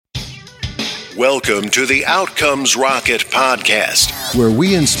Welcome to the Outcomes Rocket podcast, where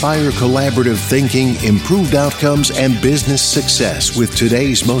we inspire collaborative thinking, improved outcomes, and business success with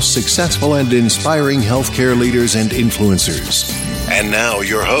today's most successful and inspiring healthcare leaders and influencers. And now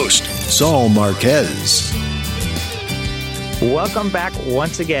your host, Saul Marquez. Welcome back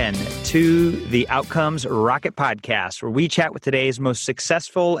once again to the Outcomes Rocket podcast, where we chat with today's most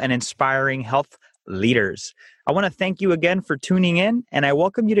successful and inspiring health leaders. I want to thank you again for tuning in, and I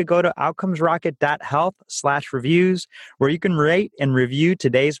welcome you to go to outcomesrocket.health/reviews, where you can rate and review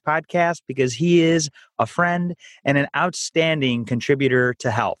today's podcast because he is a friend and an outstanding contributor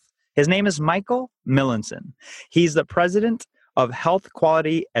to health. His name is Michael Millenson. He's the president of Health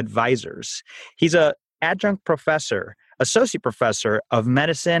Quality Advisors. He's an adjunct professor, associate professor of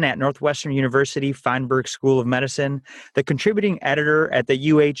medicine at Northwestern University Feinberg School of Medicine, the contributing editor at the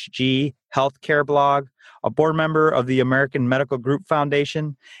UHG Healthcare blog, a board member of the American Medical Group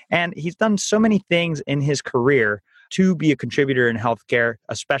Foundation, and he's done so many things in his career to be a contributor in healthcare,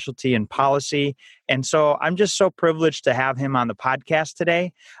 a specialty in policy. And so I'm just so privileged to have him on the podcast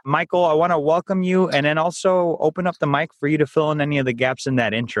today. Michael, I want to welcome you and then also open up the mic for you to fill in any of the gaps in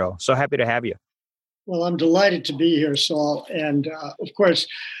that intro. So happy to have you. Well, I'm delighted to be here, Saul. And of course,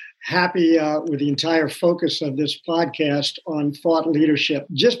 happy with the entire focus of this podcast on thought leadership.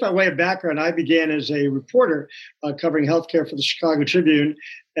 Just by way of background, I began as a reporter covering healthcare for the Chicago Tribune.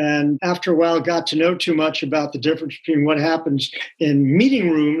 And after a while, got to know too much about the difference between what happens in meeting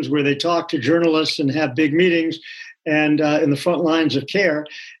rooms where they talk to journalists and have big meetings and in the front lines of care,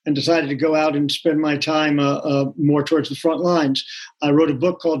 and decided to go out and spend my time more towards the front lines. I wrote a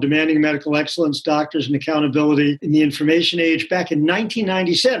book called Demanding Medical Excellence, Doctors and Accountability in the Information Age back in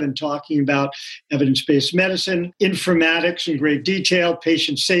 1997, talking about evidence-based medicine, informatics in great detail,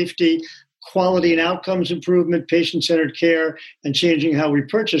 patient safety, quality and outcomes improvement, patient-centered care, and changing how we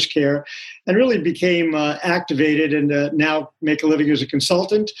purchase care, and really became activated and now make a living as a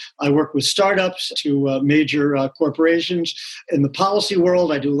consultant. I work with startups to major corporations. In the policy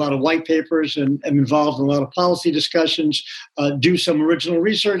world, I do a lot of white papers and am involved in a lot of policy discussions, do some original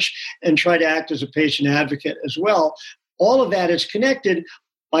research, and try to act as a patient advocate as well. All of that is connected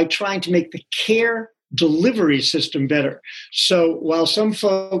by trying to make the care delivery system better. So while some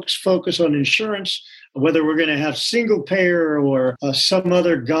folks focus on insurance, whether we're going to have single payer or some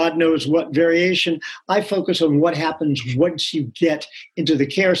other God knows what variation, I focus on what happens once you get into the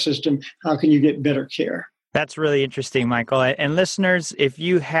care system. How can you get better care? That's really interesting, Michael. And listeners, if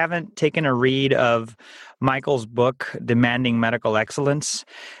you haven't taken a read of Michael's book, Demanding Medical Excellence,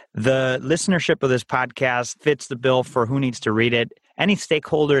 the listenership of this podcast fits the bill for who needs to read it. Any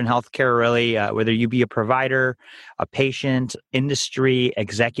stakeholder in healthcare, really, whether you be a provider, a patient, industry,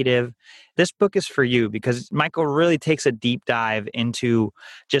 executive, this book is for you because Michael really takes a deep dive into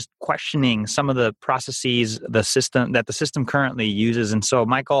just questioning some of the processes, the system currently uses. And so,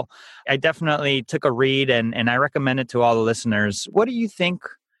 Michael, I definitely took a read and I recommend it to all the listeners. What do you think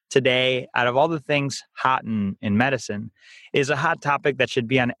today, out of all the things hot in medicine, is a hot topic that should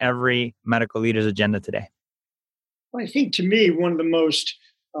be on every medical leader's agenda today? Well, I think to me, one of the most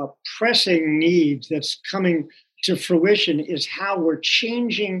pressing needs that's coming to fruition is how we're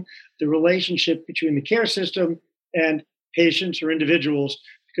changing the relationship between the care system and patients or individuals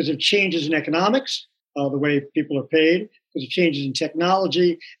because of changes in economics, the way people are paid, because of changes in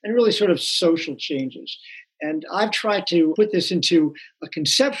technology, and really sort of social changes. And I've tried to put this into a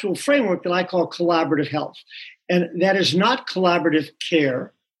conceptual framework that I call collaborative health. And that is not collaborative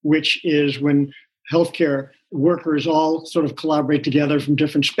care, which is when healthcare workers all sort of collaborate together from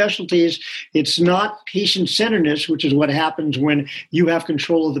different specialties. It's not patient-centeredness, which is what happens when you have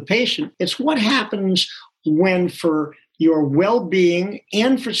control of the patient. It's what happens when, for your well-being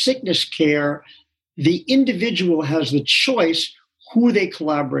and for sickness care, the individual has the choice who they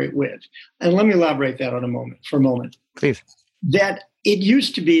collaborate with. And let me elaborate that for a moment. Please. That it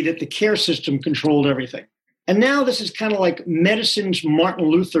used to be that the care system controlled everything. And now this is kind of like medicine's Martin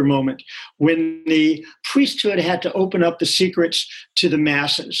Luther moment when the priesthood had to open up the secrets to the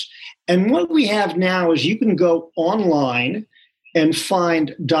masses. And what we have now is you can go online and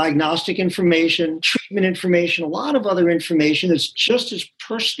find diagnostic information, treatment information, a lot of other information that's just as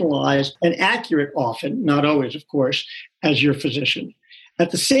personalized and accurate often, not always, of course, as your physician. At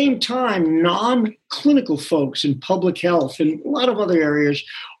the same time, non-clinical folks in public health and a lot of other areas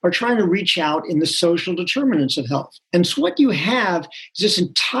are trying to reach out in the social determinants of health. And so what you have is this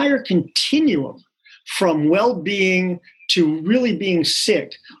entire continuum from well-being to really being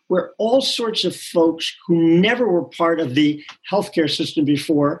sick, where all sorts of folks who never were part of the healthcare system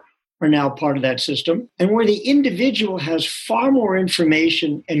before are now part of that system, and where the individual has far more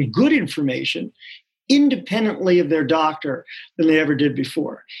information and good information independently of their doctor than they ever did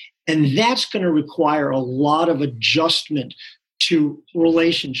before. And that's going to require a lot of adjustment to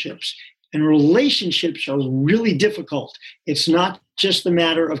relationships. And relationships are really difficult. It's not just the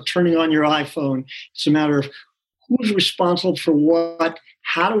matter of turning on your iPhone. It's a matter of who's responsible for what,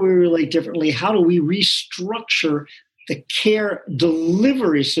 how do we relate differently, how do we restructure the care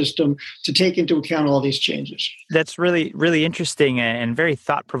delivery system to take into account all these changes. That's really, really interesting and very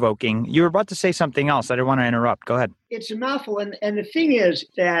thought-provoking. You were about to say something else. I didn't want to interrupt. Go ahead. It's a mouthful. And the thing is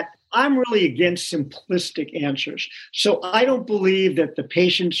that I'm really against simplistic answers. So I don't believe that the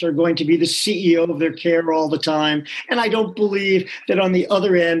patients are going to be the CEO of their care all the time. And I don't believe that on the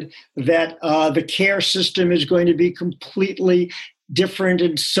other end that the care system is going to be completely different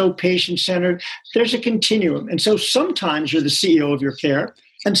and so patient-centered. There's a continuum. And so sometimes you're the CEO of your care,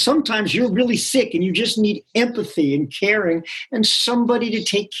 and sometimes you're really sick and you just need empathy and caring and somebody to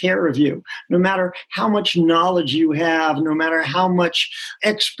take care of you. No matter how much knowledge you have, no matter how much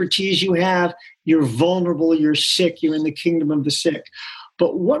expertise you have, you're vulnerable, you're sick, you're in the kingdom of the sick.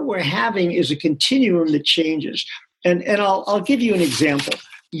 But what we're having is a continuum that changes. And I'll give you an example.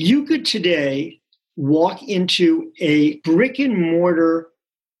 You could today walk into a brick and mortar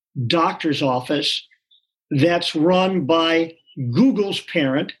doctor's office that's run by Google's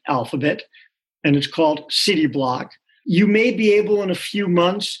parent, Alphabet, and it's called CityBlock. You may be able in a few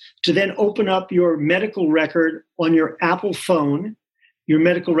months to then open up your medical record on your Apple phone, your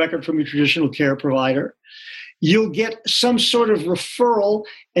medical record from your traditional care provider. You'll get some sort of referral,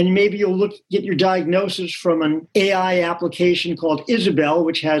 and maybe you'll get your diagnosis from an AI application called Isabel,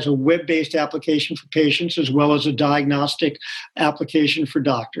 which has a web-based application for patients as well as a diagnostic application for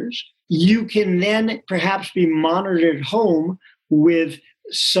doctors. You can then perhaps be monitored at home with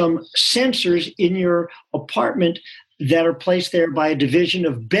some sensors in your apartment that are placed there by a division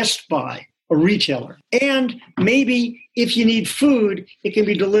of Best Buy, a retailer. And maybe if you need food, it can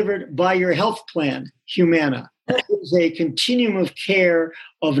be delivered by your health plan, Humana. That is a continuum of care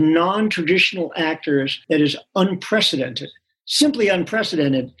of non-traditional actors that is unprecedented, simply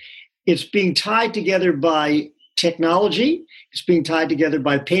unprecedented. It's being tied together by technology, it's being tied together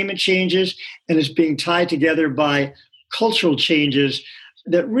by payment changes, and it's being tied together by cultural changes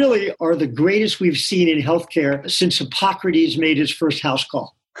that really are the greatest we've seen in healthcare since Hippocrates made his first house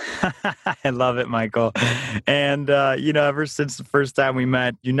call. I love it, Michael. And, ever since the first time we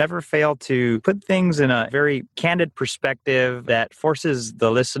met, you never fail to put things in a very candid perspective that forces the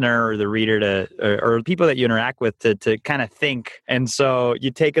listener or the reader or people that you interact with to kind of think. And so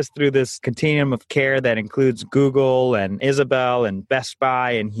you take us through this continuum of care that includes Google and Isabel and Best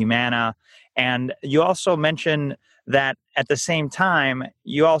Buy and Humana. And you also mention that at the same time,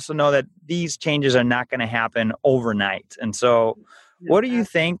 you also know that these changes are not going to happen overnight. And so what do you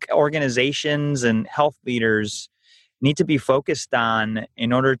think organizations and health leaders need to be focused on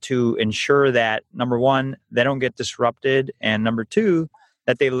in order to ensure that, number one, they don't get disrupted, and number two,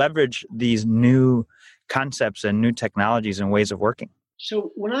 that they leverage these new concepts and new technologies and ways of working?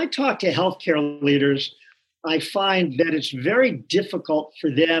 So when I talk to healthcare leaders, I find that it's very difficult for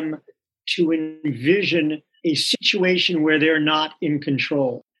them to envision a situation where they're not in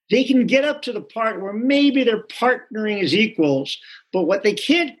control. They can get up to the part where maybe they're partnering as equals, but what they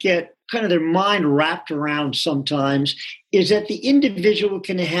can't get kind of their mind wrapped around sometimes is that the individual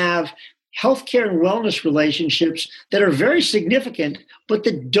can have healthcare and wellness relationships that are very significant, but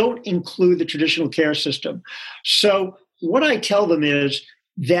that don't include the traditional care system. So what I tell them is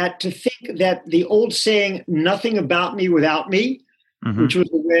that to think that the old saying, nothing about me without me, which was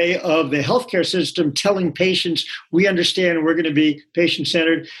a way of the healthcare system telling patients, we understand we're going to be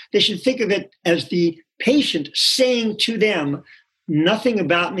patient-centered. They should think of it as the patient saying to them, nothing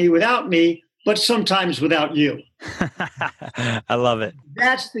about me without me, but sometimes without you. I love it.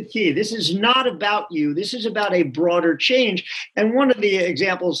 That's the key. This is not about you. This is about a broader change. And one of the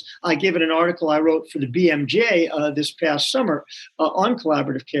examples I give in an article I wrote for the BMJ this past summer on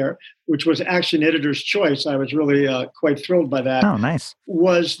collaborative care, which was actually an editor's choice. I was really quite thrilled by that. Oh, nice.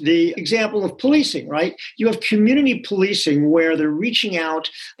 Was the example of policing, right? You have community policing where they're reaching out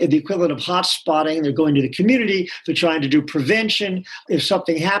at the equivalent of hot spotting. They're going to the community. They're trying to do prevention. If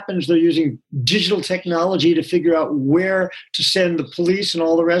something happens, they're using digital technology to figure out where to send the police and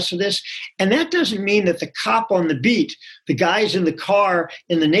all the rest of this. And that doesn't mean that the cop on the beat, the guys in the car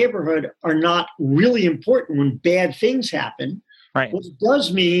in the neighborhood, are not really important when bad things happen. Right. What it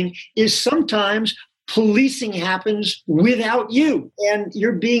does mean is sometimes policing happens without you, and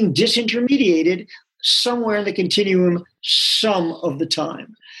you're being disintermediated somewhere in the continuum some of the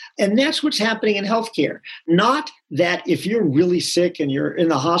time. And that's what's happening in healthcare. Not that if you're really sick and you're in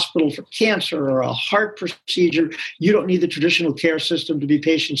the hospital for cancer or a heart procedure, you don't need the traditional care system to be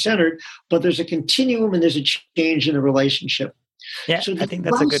patient-centered, but there's a continuum and there's a change in the relationship. Yeah, so I think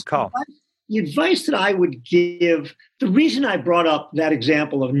that's a good call. The advice that I would give, the reason I brought up that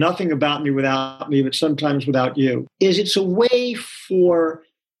example of nothing about me without me, but sometimes without you, is it's a way for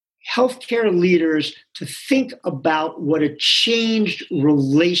healthcare leaders to think about what a changed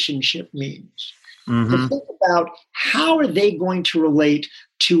relationship means. Mm-hmm. To think about how are they going to relate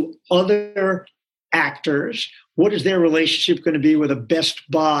to other actors. What is their relationship going to be with a Best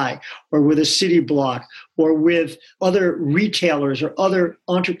Buy or with a City Block or with other retailers or other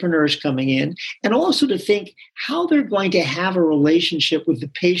entrepreneurs coming in? And also to think how they're going to have a relationship with the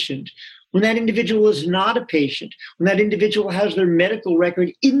patient when that individual is not a patient, when that individual has their medical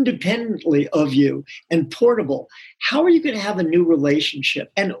record independently of you and portable. How are you going to have a new relationship?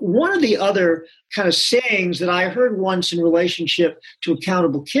 And one of the other kind of sayings that I heard once in relationship to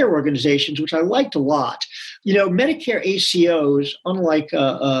accountable care organizations, which I liked a lot, Medicare ACOs, unlike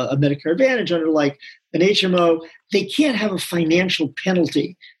a Medicare Advantage, unlike an HMO, they can't have a financial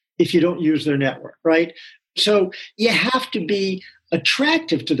penalty if you don't use their network, right? So you have to be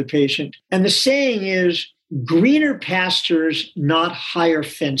attractive to the patient. And the saying is, greener pastures, not higher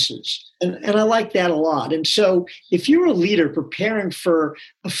fences. And I like that a lot. And so if you're a leader preparing for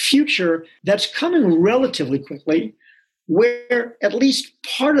a future that's coming relatively quickly, where at least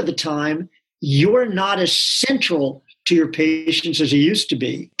part of the time you're not as central to your patients as you used to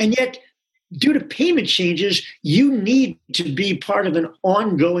be, and yet due to payment changes, you need to be part of an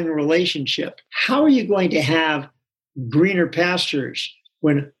ongoing relationship. How are you going to have greener pastures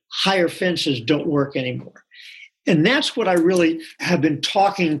when higher fences don't work anymore? And that's what I really have been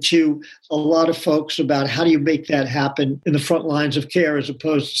talking to a lot of folks about. How do you make that happen in the front lines of care as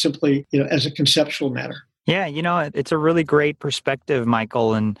opposed to simply, as a conceptual matter? Yeah, it's a really great perspective,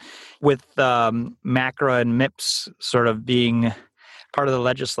 Michael. And with MACRA and MIPS sort of being part of the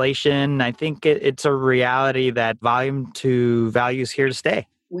legislation, I think it's a reality that volume to value is here to stay.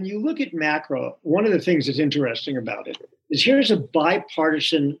 When you look at MACRA, one of the things that's interesting about it is here's a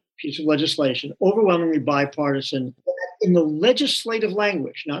bipartisan piece of legislation, overwhelmingly bipartisan, in the legislative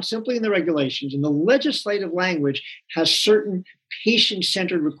language, not simply in the regulations, in the legislative language has certain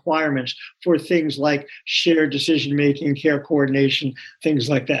patient-centered requirements for things like shared decision-making, care coordination, things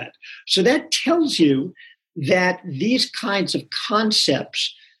like that. So that tells you that these kinds of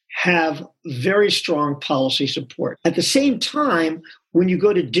concepts have very strong policy support. At the same time, when you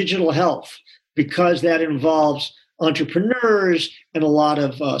go to digital health, because that involves entrepreneurs and a lot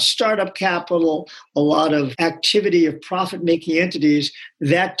of startup capital, a lot of activity of profit-making entities,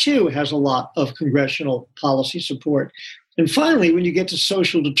 that too has a lot of congressional policy support. And finally, when you get to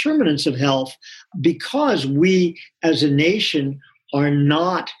social determinants of health, because we as a nation are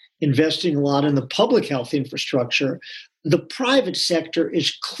not investing a lot in the public health infrastructure, the private sector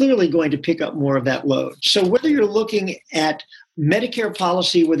is clearly going to pick up more of that load. So whether you're looking at Medicare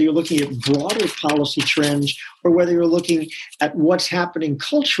policy, whether you're looking at broader policy trends, or whether you're looking at what's happening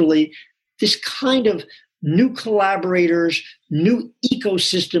culturally, this kind of new collaborators, new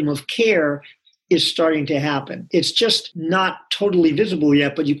ecosystem of care is starting to happen. It's just not totally visible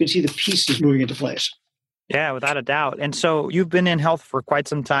yet, but you can see the pieces moving into place. Yeah, without a doubt. And so you've been in health for quite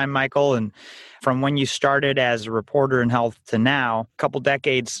some time, Michael, and from when you started as a reporter in health to now, a couple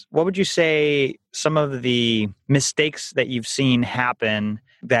decades, what would you say some of the mistakes that you've seen happen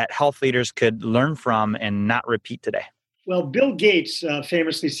that health leaders could learn from and not repeat today? Well, Bill Gates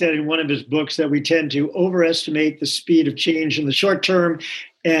famously said in one of his books that we tend to overestimate the speed of change in the short term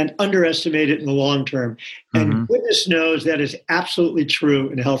and underestimate it in the long term. And goodness knows that is absolutely true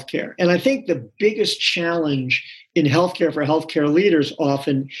in healthcare. And I think the biggest challenge in healthcare for healthcare leaders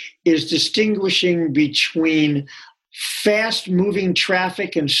often is distinguishing between fast-moving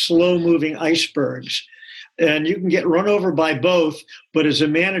traffic and slow-moving icebergs. And you can get run over by both, but as a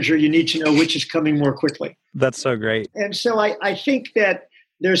manager, you need to know which is coming more quickly. That's so great. And so I think that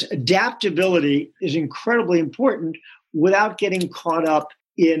there's adaptability is incredibly important without getting caught up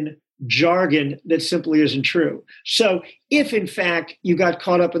in jargon that simply isn't true. So if, in fact, you got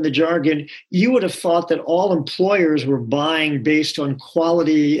caught up in the jargon, you would have thought that all employers were buying based on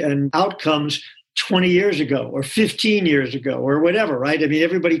quality and outcomes 20 years ago or 15 years ago or whatever, right? I mean,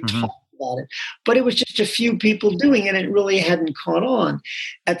 everybody talked about it, but it was just a few people doing it and it really hadn't caught on.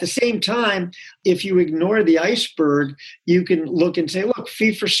 At the same time, if you ignore the iceberg, you can look and say, look,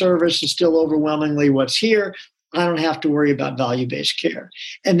 fee-for-service is still overwhelmingly what's here. I don't have to worry about value-based care.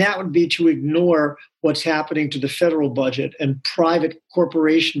 And that would be to ignore what's happening to the federal budget and private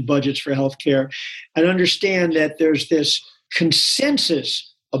corporation budgets for healthcare and understand that there's this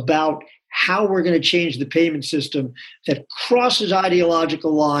consensus about how we're going to change the payment system that crosses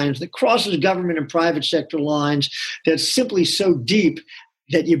ideological lines, that crosses government and private sector lines, that's simply so deep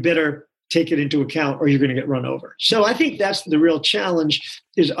that you better take it into account or you're going to get run over. So I think that's the real challenge,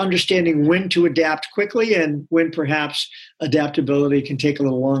 is understanding when to adapt quickly and when perhaps adaptability can take a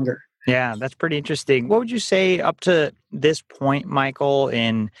little longer. Yeah, that's pretty interesting. What would you say up to this point, Michael,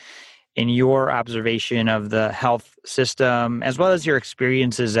 in your observation of the health system, as well as your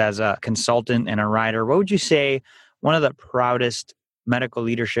experiences as a consultant and a writer? What would you say one of the proudest medical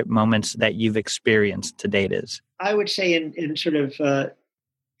leadership moments that you've experienced to date is? I would say in sort of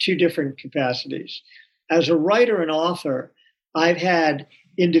two different capacities. As a writer and author, I've had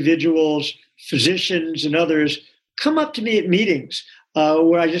individuals, physicians, and others come up to me at meetings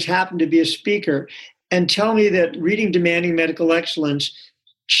where I just happen to be a speaker and tell me that reading Demanding Medical Excellence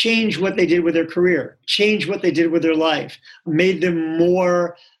changed what they did with their career, changed what they did with their life, made them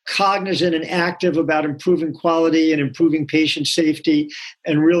more cognizant and active about improving quality and improving patient safety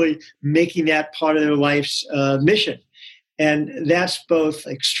and really making that part of their life's mission. And that's both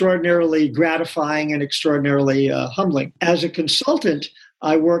extraordinarily gratifying and extraordinarily humbling. As a consultant,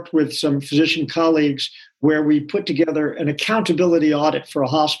 I worked with some physician colleagues where we put together an accountability audit for a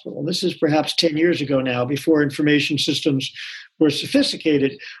hospital. This is perhaps 10 years ago now, before information systems were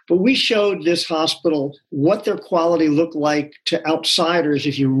sophisticated. But we showed this hospital what their quality looked like to outsiders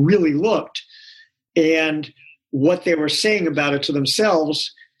if you really looked, and what they were saying about it to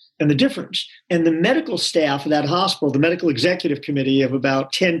themselves and the difference. And the medical staff of that hospital, the medical executive committee of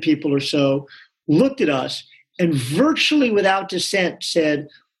about 10 people or so, looked at us and virtually without dissent said,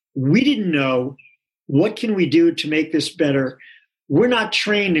 "We didn't know. What can we do to make this better? We're not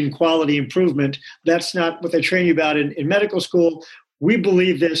trained in quality improvement. That's not what they train you about in medical school. We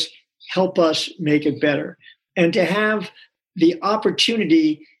believe this. Help us make it better." And to have the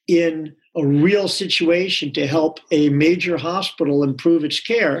opportunity in a real situation to help a major hospital improve its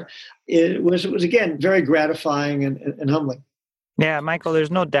care, it was again, very gratifying and humbling. Yeah, Michael,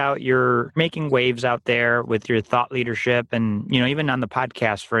 there's no doubt you're making waves out there with your thought leadership. And, even on the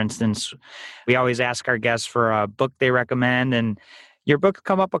podcast, for instance, we always ask our guests for a book they recommend, and your book's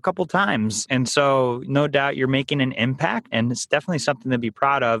come up a couple times. And so no doubt you're making an impact, and it's definitely something to be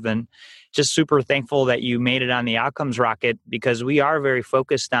proud of. And just super thankful that you made it on the Outcomes Rocket, because we are very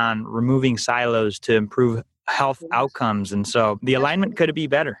focused on removing silos to improve health outcomes. And so the alignment could be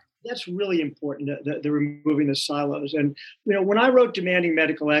better. That's really important, the removing the silos. And, when I wrote Demanding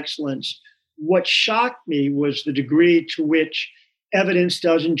Medical Excellence, what shocked me was the degree to which evidence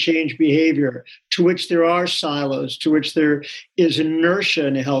doesn't change behavior, to which there are silos, to which there is inertia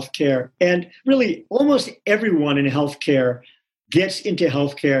in healthcare. And really, almost everyone in healthcare gets into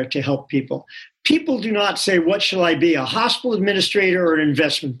healthcare to help people. People do not say, what shall I be, a hospital administrator or an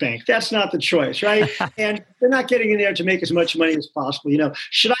investment bank? That's not the choice, right? And they're not getting in there to make as much money as possible.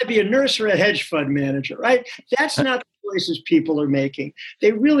 Should I be a nurse or a hedge fund manager, right? That's not the choices people are making.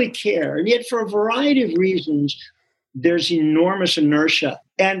 They really care. And yet, for a variety of reasons, there's enormous inertia.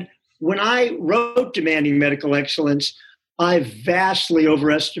 And when I wrote Demanding Medical Excellence, I vastly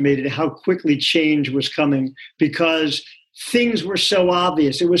overestimated how quickly change was coming, because things were so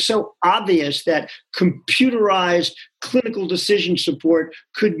obvious. It was so obvious that computerized clinical decision support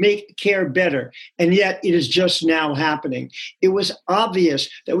could make care better. And yet it is just now happening. It was obvious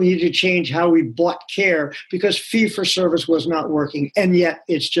that we needed to change how we bought care because fee-for-service was not working. And yet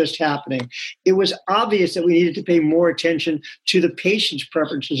it's just happening. It was obvious that we needed to pay more attention to the patient's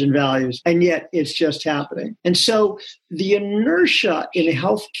preferences and values. And yet it's just happening. And so the inertia in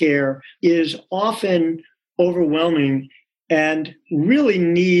healthcare is often overwhelming and really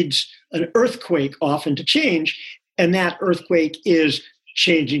needs an earthquake often to change. And that earthquake is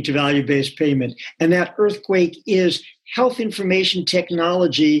changing to value-based payment. And that earthquake is health information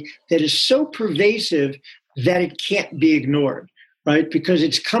technology that is so pervasive that it can't be ignored, right? Because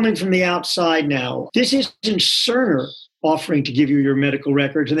it's coming from the outside now. This isn't Cerner offering to give you your medical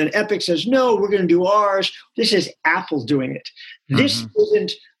records, and then Epic says, no, we're going to do ours. This is Apple doing it. This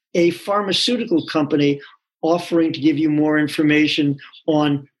isn't a pharmaceutical company offering to give you more information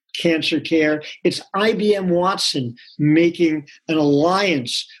on cancer care. It's IBM Watson making an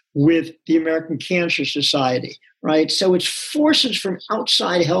alliance with the American Cancer Society, right? So it's forces from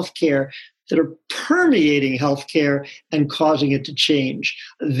outside healthcare that are permeating healthcare and causing it to change.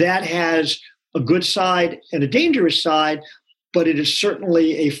 That has a good side and a dangerous side, but it is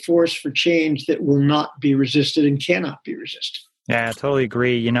certainly a force for change that will not be resisted and cannot be resisted. Yeah, I totally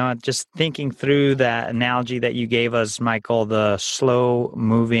agree. Just thinking through that analogy that you gave us, Michael, the slow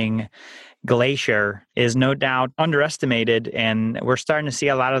moving glacier is no doubt underestimated, and we're starting to see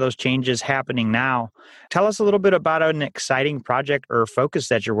a lot of those changes happening now. Tell us a little bit about an exciting project or focus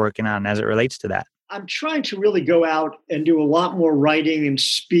that you're working on as it relates to that. I'm trying to really go out and do a lot more writing and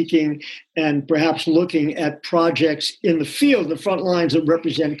speaking and perhaps looking at projects in the field, the front lines that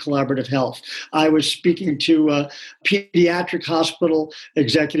represent collaborative health. I was speaking to a pediatric hospital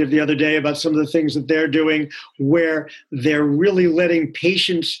executive the other day about some of the things that they're doing, where they're really letting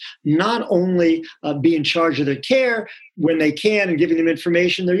patients not only be in charge of their care when they can and giving them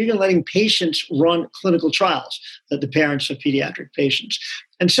information, they're even letting patients run clinical trials, the parents of pediatric patients.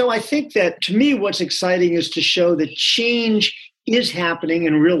 And so I think that, to me, what's exciting is to show that change is happening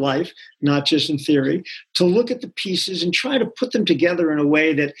in real life, not just in theory, to look at the pieces and try to put them together in a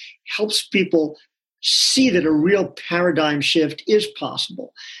way that helps people see that a real paradigm shift is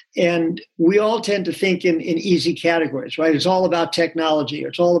possible. And we all tend to think in easy categories, right? It's all about technology, or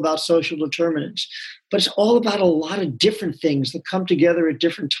it's all about social determinants, but it's all about a lot of different things that come together at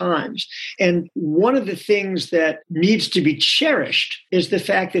different times. And one of the things that needs to be cherished is the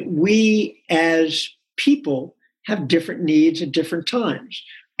fact that we as people have different needs at different times.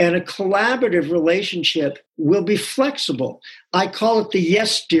 And a collaborative relationship will be flexible. I call it the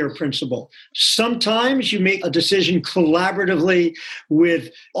yes, dear principle. Sometimes you make a decision collaboratively with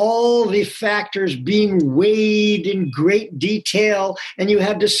all the factors being weighed in great detail, and you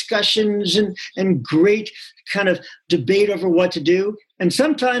have discussions and great kind of debate over what to do. And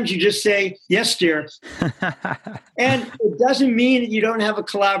sometimes you just say, yes, dear. And it doesn't mean that you don't have a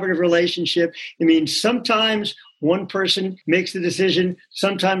collaborative relationship. It means sometimes one person makes the decision.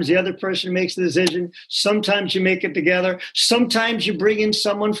 Sometimes the other person makes the decision. Sometimes you make it together. Sometimes you bring in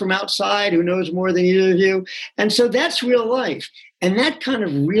someone from outside who knows more than either of you. And so that's real life. And that kind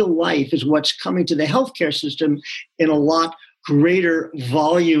of real life is what's coming to the healthcare system in a lot greater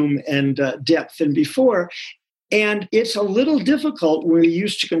volume and depth than before. And it's a little difficult when we're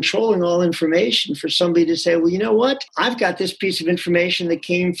used to controlling all information for somebody to say, well, you know what? I've got this piece of information that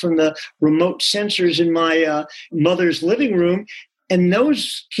came from the remote sensors in my mother's living room, and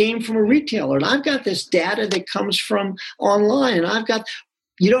those came from a retailer. And I've got this data that comes from online. And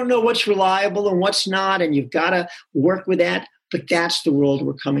you don't know what's reliable and what's not, and you've got to work with that. But that's the world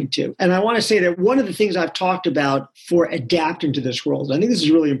we're coming to. And I want to say that one of the things I've talked about for adapting to this world, I think this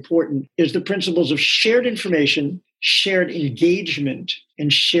is really important, is the principles of shared information, shared engagement,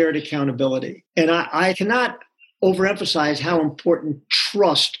 and shared accountability. And I cannot overemphasize how important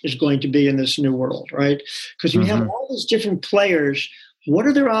trust is going to be in this new world, right? Because you have all these different players. What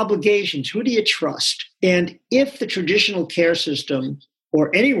are their obligations? Who do you trust? And if the traditional care system,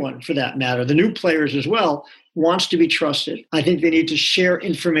 or anyone for that matter, the new players as well, wants to be trusted, I think they need to share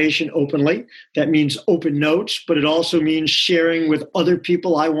information openly. That means open notes, but it also means sharing with other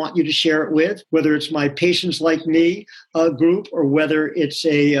people I want you to share it with, whether it's my Patients Like Me group or whether it's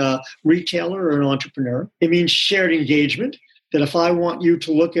a retailer or an entrepreneur. It means shared engagement, that if I want you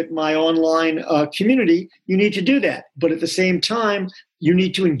to look at my online community, you need to do that. But at the same time, you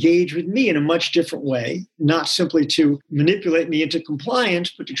need to engage with me in a much different way, not simply to manipulate me into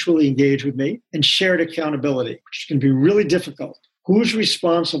compliance, but to truly engage with me. And shared accountability, which can be really difficult. Who's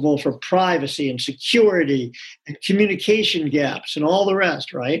responsible for privacy and security and communication gaps and all the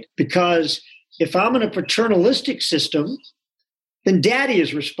rest, right? Because if I'm in a paternalistic system, then daddy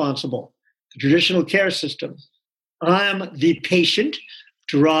is responsible, the traditional care system. I'm the patient,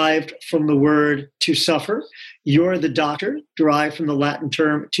 derived from the word to suffer. You're the doctor, derived from the Latin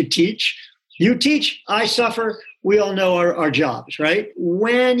term to teach. You teach, I suffer. We all know our jobs, right?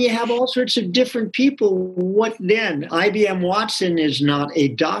 When you have all sorts of different people, what then? IBM Watson is not a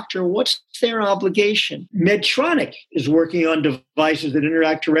doctor. What's their obligation? Medtronic is working on devices that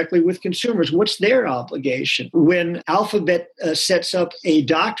interact directly with consumers. What's their obligation? When Alphabet sets up a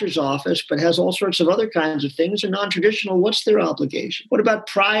doctor's office but has all sorts of other kinds of things, are non-traditional, what's their obligation? What about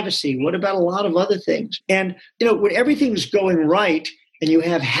privacy? What about a lot of other things? And, when everything's going right and you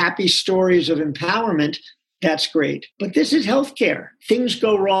have happy stories of empowerment, that's great. But this is healthcare. Things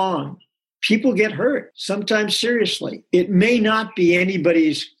go wrong. People get hurt, sometimes seriously. It may not be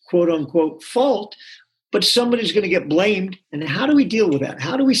anybody's quote unquote fault, but somebody's going to get blamed. And how do we deal with that?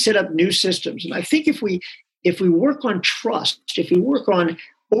 How do we set up new systems? And I think if we work on trust, if we work on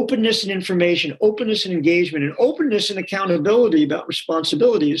openness and information, openness and engagement, and openness and accountability about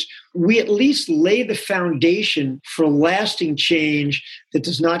responsibilities, we at least lay the foundation for lasting change that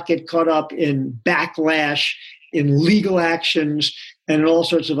does not get caught up in backlash, in legal actions, and all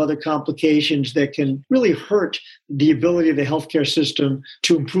sorts of other complications that can really hurt the ability of the healthcare system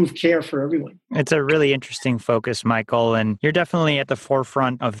to improve care for everyone. It's a really interesting focus, Michael, and you're definitely at the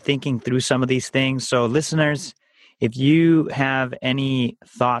forefront of thinking through some of these things. So listeners, if you have any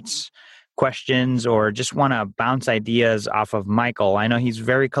thoughts, questions, or just want to bounce ideas off of Michael, I know he's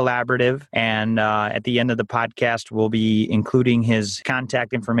very collaborative. And at the end of the podcast, we'll be including his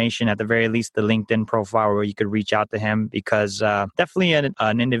contact information, at the very least, the LinkedIn profile where you could reach out to him, because definitely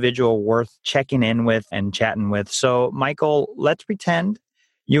an individual worth checking in with and chatting with. So, Michael, let's pretend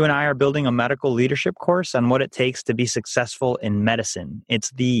you and I are building a medical leadership course on what it takes to be successful in medicine.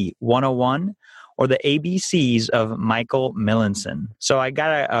 It's the 101 or the ABCs of Michael Millenson. So I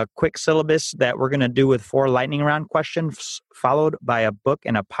got a quick syllabus that we're going to do with 4 lightning round questions, followed by a book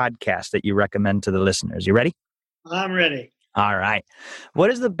and a podcast that you recommend to the listeners. You ready? I'm ready. All right. What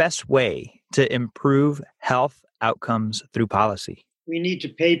is the best way to improve health outcomes through policy? We need to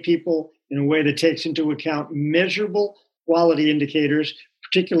pay people in a way that takes into account measurable quality indicators,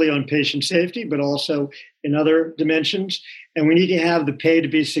 particularly on patient safety, but also in other dimensions. And we need to have the pay to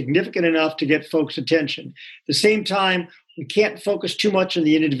be significant enough to get folks' attention. At the same time, we can't focus too much on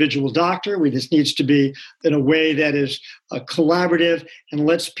the individual doctor. This needs to be in a way that is collaborative and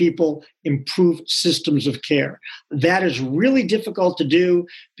lets people improve systems of care. That is really difficult to do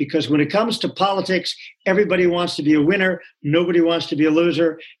because when it comes to politics, everybody wants to be a winner. Nobody wants to be a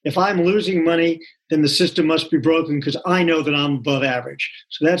loser. If I'm losing money, then the system must be broken because I know that I'm above average.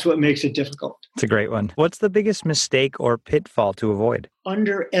 So that's what makes it difficult. It's a great one. What's the biggest mistake or pitfall to avoid?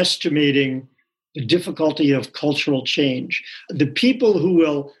 Underestimating the difficulty of cultural change. The people who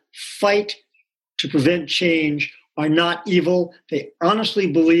will fight to prevent change are not evil. They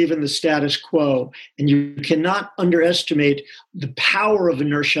honestly believe in the status quo. And you cannot underestimate the power of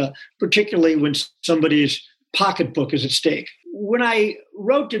inertia, particularly when somebody's pocketbook is at stake. When I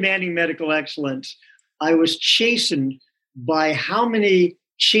wrote Demanding Medical Excellence, I was chastened by how many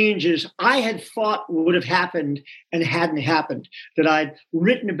changes I had thought would have happened and hadn't happened, that I'd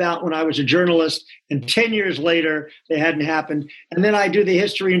written about when I was a journalist, and 10 years later, they hadn't happened. And then I do the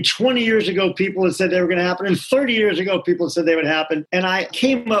history, and 20 years ago, people had said they were going to happen, and 30 years ago, people had said they would happen. And I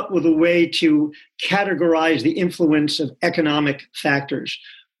came up with a way to categorize the influence of economic factors.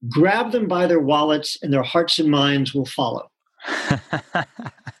 Grab them by their wallets, and their hearts and minds will follow.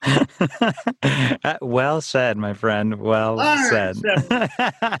 Well said, my friend. Well said.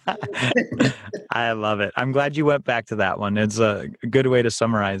 I love it. I'm glad you went back to that one. It's a good way to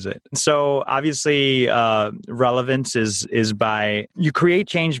summarize it. So obviously, relevance is by, you create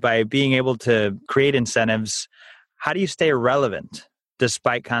change by being able to create incentives. How do you stay relevant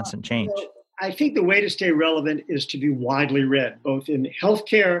despite constant change? I think the way to stay relevant is to be widely read, both in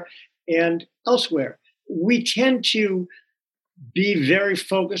healthcare and elsewhere. We tend to be very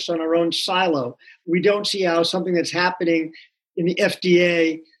focused on our own silo. We don't see how something that's happening in the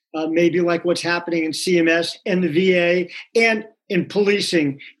FDA may be like what's happening in CMS and the VA and in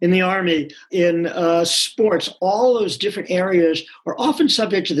policing, in the Army, in sports. All those different areas are often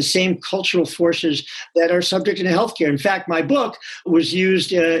subject to the same cultural forces that are subject in healthcare. In fact, my book was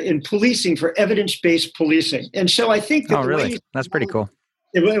used in policing for evidence-based policing. And so I think that really? That's pretty cool.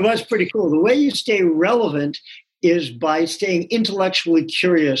 It was pretty cool. The way you stay relevant is by staying intellectually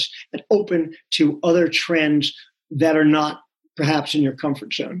curious and open to other trends that are not perhaps in your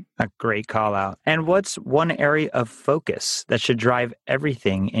comfort zone. A great call out. And what's one area of focus that should drive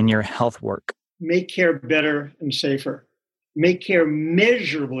everything in your health work? Make care better and safer. Make care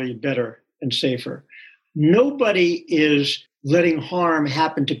measurably better and safer. Nobody is letting harm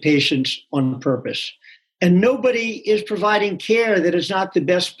happen to patients on purpose. And nobody is providing care that is not the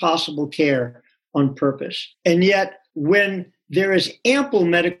best possible care on purpose. And yet, when there is ample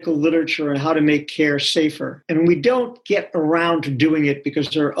medical literature on how to make care safer, and we don't get around to doing it because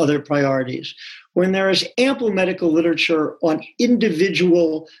there are other priorities, when there is ample medical literature on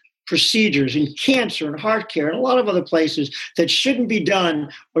individual procedures in cancer and heart care and a lot of other places that shouldn't be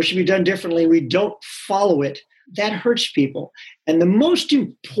done or should be done differently, we don't follow it. That hurts people. And the most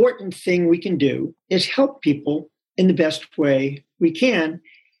important thing we can do is help people in the best way we can,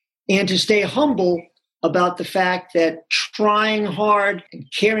 and to stay humble about the fact that trying hard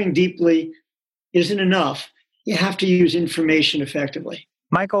and caring deeply isn't enough. You have to use information effectively.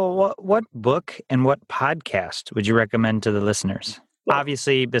 Michael, what book and what podcast would you recommend to the listeners? Well,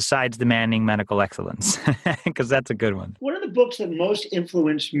 obviously, besides Demanding Medical Excellence, because that's a good one. One of the books that most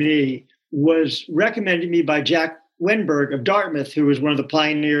influenced me was recommended to me by Jack Wenberg of Dartmouth, who was one of the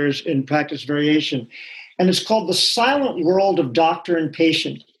pioneers in practice variation. And it's called The Silent World of Doctor and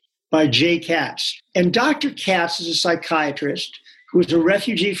Patient by Jay Katz. And Dr. Katz is a psychiatrist who was a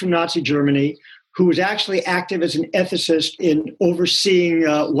refugee from Nazi Germany, who was actually active as an ethicist in overseeing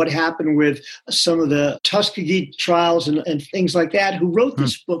what happened with some of the Tuskegee trials and things like that, who wrote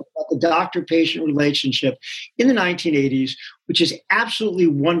this book about the doctor-patient relationship in the 1980s, which is absolutely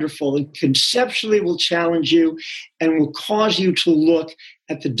wonderful and conceptually will challenge you and will cause you to look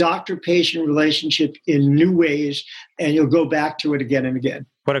at the doctor-patient relationship in new ways, and you'll go back to it again and again.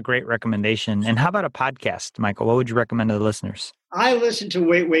 What a great recommendation. And how about a podcast, Michael? What would you recommend to the listeners? I listen to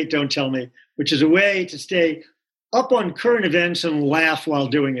Wait, Don't Tell Me, which is a way to stay up on current events and laugh while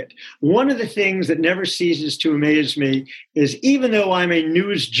doing it. One of the things that never ceases to amaze me is, even though I'm a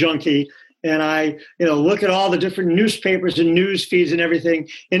news junkie and I look at all the different newspapers and news feeds and everything,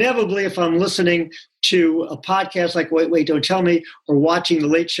 inevitably, if I'm listening to a podcast like Wait, Don't Tell Me, or watching The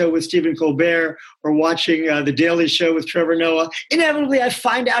Late Show with Stephen Colbert, or watching The Daily Show with Trevor Noah, inevitably I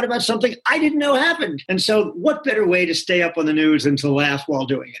find out about something I didn't know happened. And so what better way to stay up on the news than to laugh while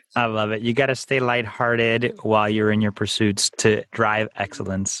doing it? I love it. You got to stay lighthearted while you're in your pursuits to drive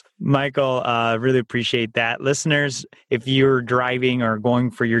excellence. Michael, really appreciate that. Listeners, if you're driving or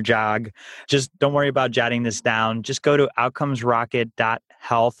going for your jog, just don't worry about jotting this down. Just go to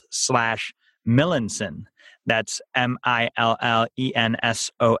outcomesrocket.health/Millinson. That's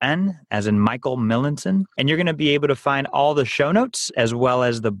Millenson, as in Michael Millinson. And you're going to be able to find all the show notes as well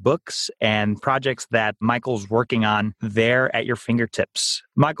as the books and projects that Michael's working on there at your fingertips.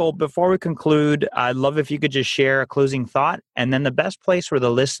 Michael, before we conclude, I'd love if you could just share a closing thought and then the best place where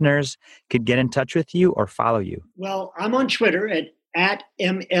the listeners could get in touch with you or follow you. Well, I'm on Twitter at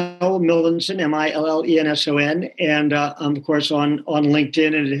ML Millinson, Millenson, and I'm, of course, on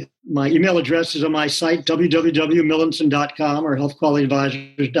LinkedIn, and my email address is on my site, www.millinson.com or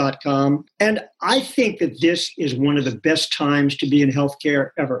healthqualityadvisors.com. And I think that this is one of the best times to be in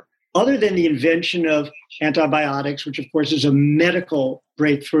healthcare ever. Other than the invention of antibiotics, which, of course, is a medical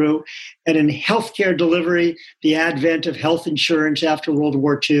breakthrough, and in healthcare delivery, the advent of health insurance after World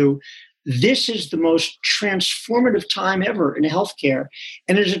War II, this is the most transformative time ever in healthcare.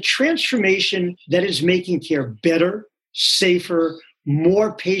 And it's a transformation that is making care better, safer,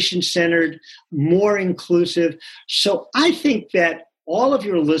 more patient-centered, more inclusive. So I think that all of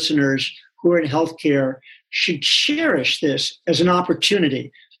your listeners who are in healthcare should cherish this as an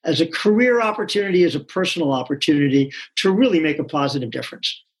opportunity, as a career opportunity, as a personal opportunity to really make a positive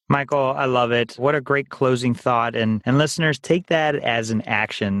difference. Michael, I love it. What a great closing thought. And listeners, take that as an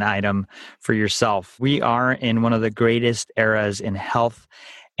action item for yourself. We are in one of the greatest eras in health,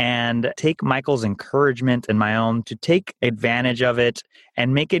 and take Michael's encouragement and my own to take advantage of it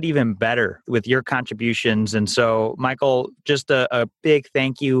and make it even better with your contributions. And so, Michael, just a big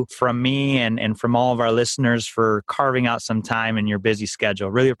thank you from me and from all of our listeners for carving out some time in your busy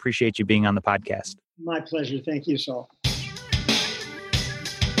schedule. Really appreciate you being on the podcast. My pleasure. Thank you, Saul.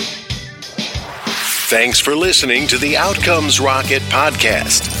 Thanks for listening to the Outcomes Rocket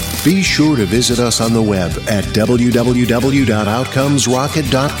podcast. Be sure to visit us on the web at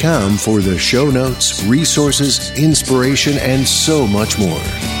www.outcomesrocket.com for the show notes, resources, inspiration, and so much more.